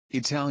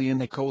Italian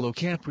Niccolo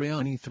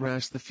Campriani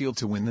thrashed the field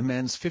to win the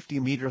men's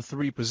 50-metre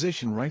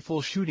three-position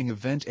rifle shooting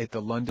event at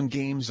the London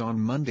Games on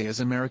Monday as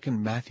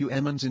American Matthew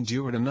Emmons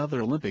endured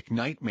another Olympic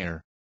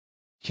nightmare.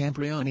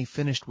 Campriani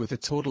finished with a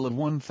total of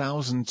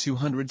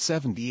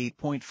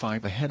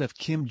 1,278.5 ahead of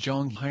Kim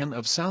Jong-hyun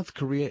of South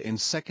Korea in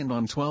second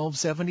on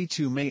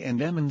 12.72 May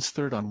and Emmons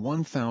third on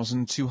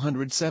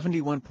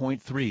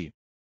 1,271.3.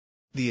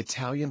 The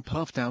Italian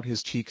puffed out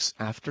his cheeks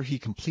after he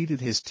completed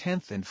his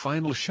 10th and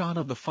final shot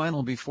of the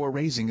final before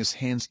raising his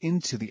hands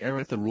into the air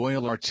at the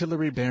Royal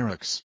Artillery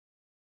Barracks.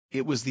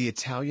 It was the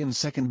Italian's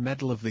second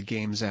medal of the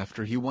Games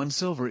after he won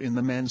silver in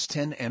the men's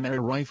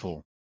 10mm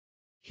rifle.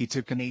 He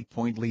took an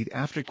 8-point lead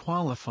after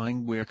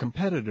qualifying where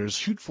competitors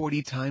shoot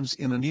 40 times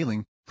in a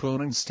kneeling,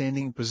 prone and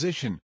standing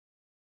position.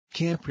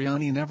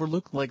 Campriani never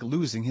looked like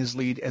losing his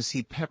lead as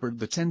he peppered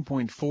the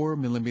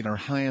 10.4mm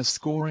highest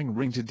scoring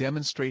ring to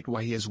demonstrate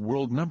why he is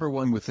world number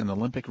one with an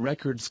Olympic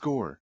record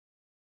score.